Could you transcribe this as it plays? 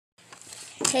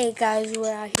Hey guys,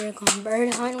 we're out here going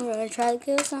bird hunting. We're gonna try to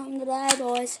kill something today,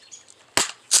 boys.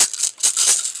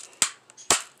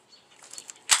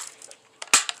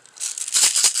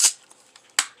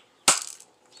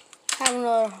 Having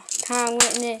a time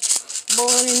getting it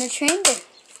boiling in the chamber.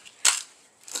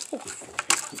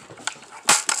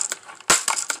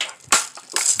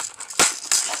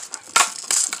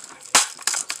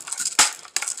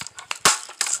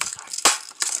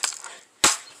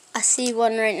 I see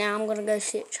one right now. I'm gonna go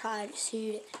try to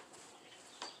shoot it.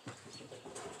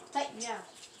 Yeah.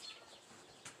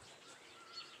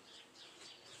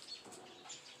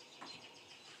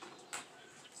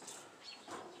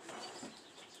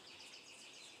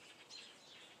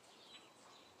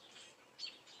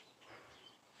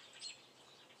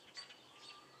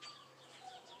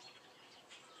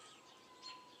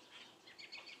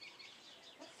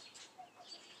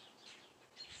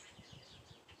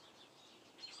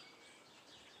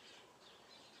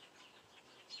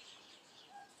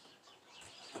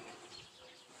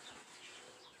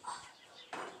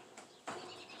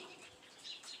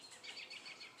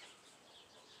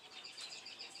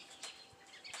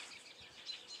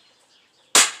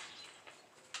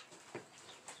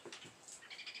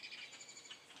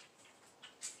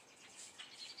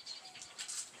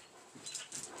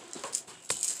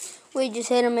 We just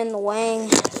hit him in the wing.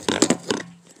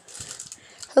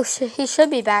 He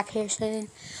should be back here soon.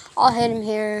 I'll hit him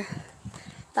here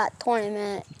about 20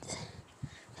 minutes.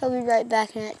 He'll be right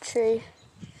back in that tree.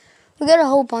 We got a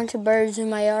whole bunch of birds in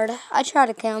my yard. I try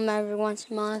to count them every once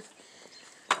in a month.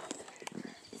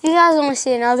 If you guys want to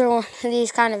see another one of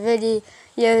these kind of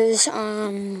videos,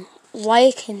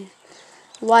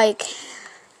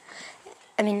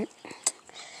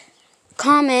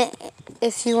 comment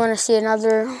if you want to see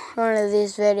another one of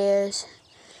these videos,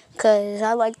 because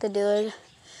I like to do it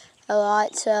a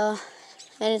lot. So,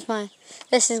 and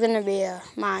this is gonna be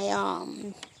my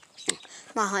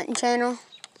hunting channel,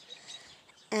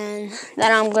 and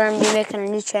then I'm gonna be making a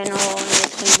new channel, and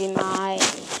it's gonna be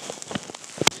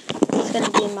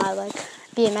my like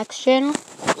BMX channel.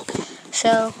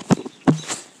 So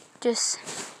just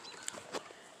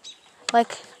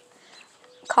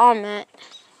comment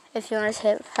if you want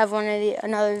to have one of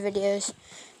another videos.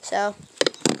 So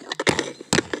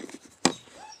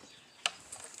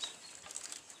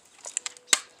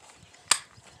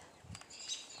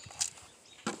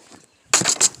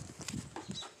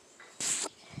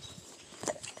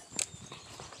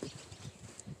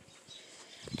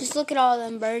just look at all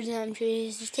them birds in them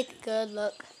trees. Just take a good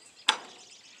look.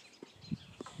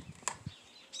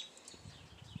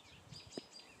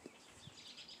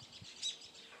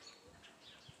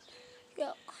 Go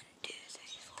 1, 2, 3,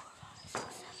 4, 5,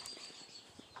 6,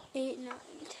 7, 8, 9, 10.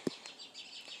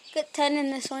 Got 10 in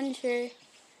this one tree.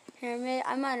 Here,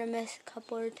 I might have missed a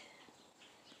couple or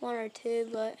one or two,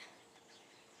 but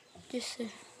just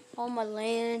all my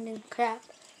land and crap.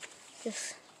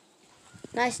 Just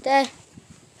nice day.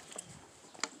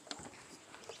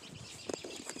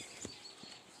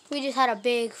 We just had a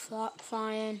big flock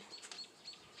flying.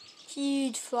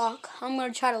 Huge flock. I'm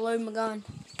going to try to load my gun.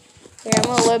 Here, I'm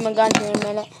going to load my gun here in a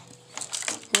minute.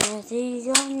 I don't know if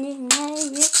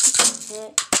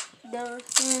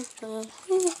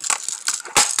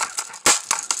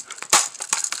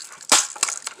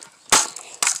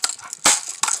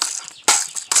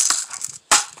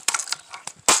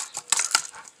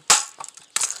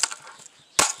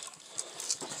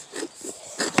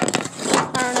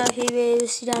you'll be able to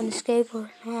see down the skateboard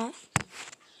or not.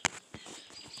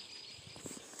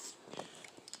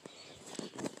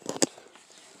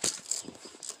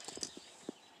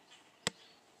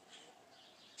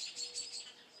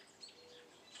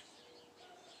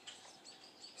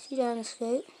 See down the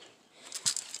skate?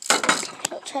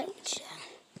 I'll try to get you down.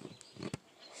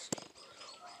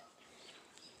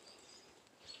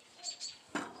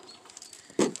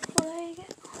 Oh, there you go.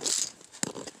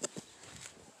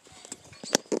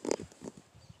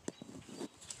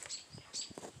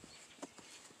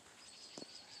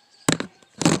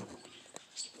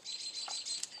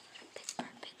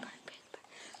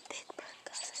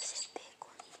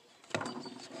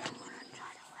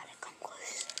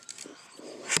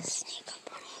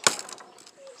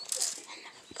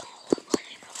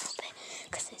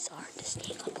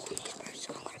 Sneak up on these birds,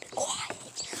 so I'm gonna be quiet.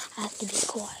 I have to be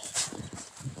quiet.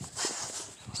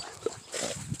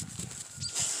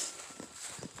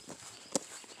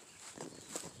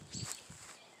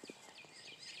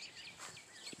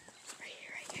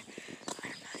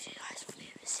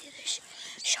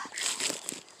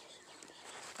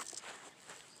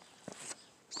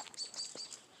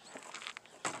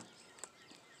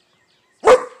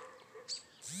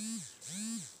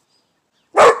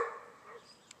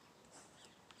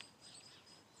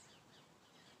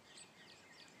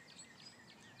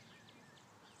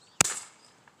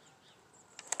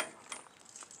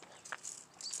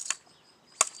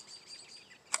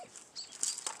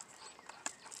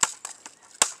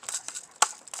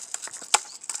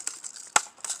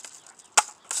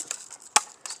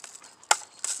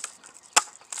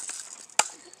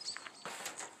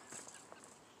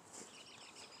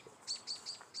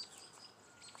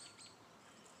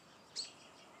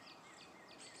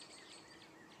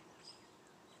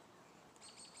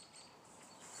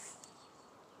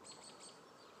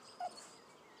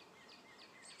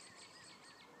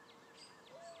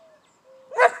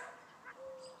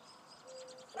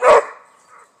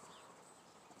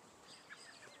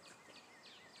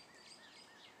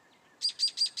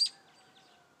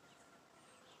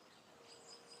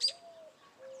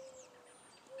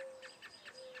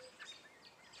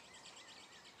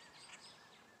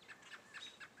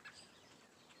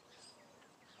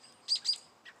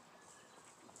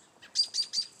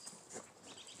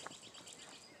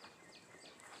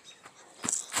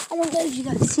 I don't know if you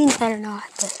guys seen that or not,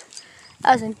 but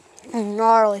that was a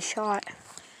gnarly shot.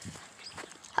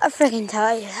 I freaking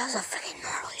tell you, that was a freaking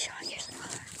gnarly shot.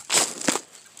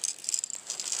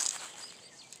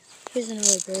 Here's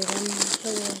another bird. I'm gonna show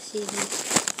you guys see these.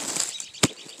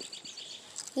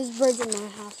 These birds in my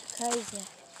house are crazy.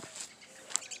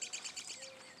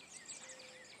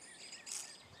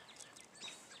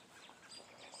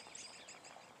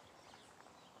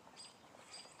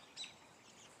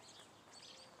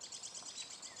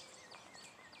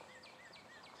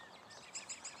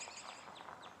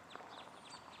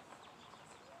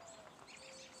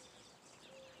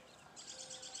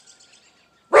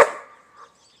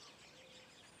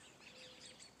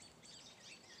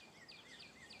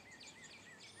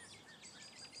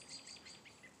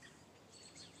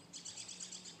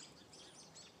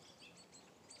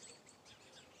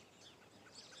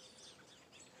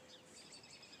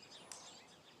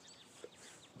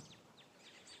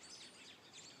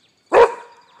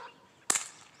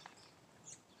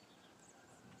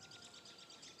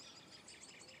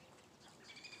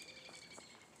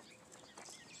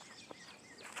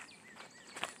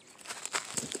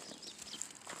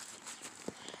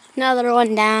 Another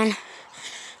one down.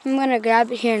 I'm gonna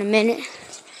grab it here in a minute.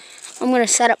 I'm gonna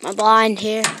set up my blind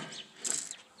here.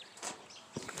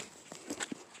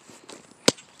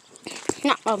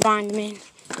 Not my blind, I mean.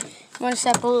 I'm gonna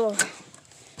set up a little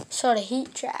sort of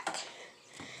heat track.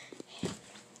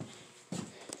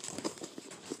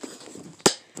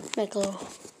 Make a little.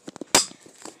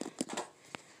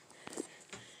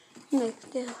 Make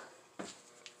the.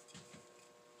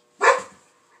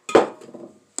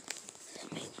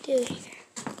 Make do here.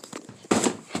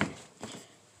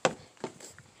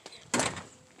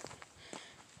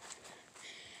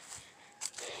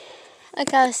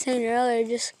 Like I was saying earlier,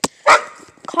 just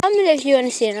comment if you want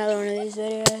to see another one of these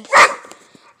videos.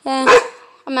 Yeah,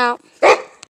 I'm out.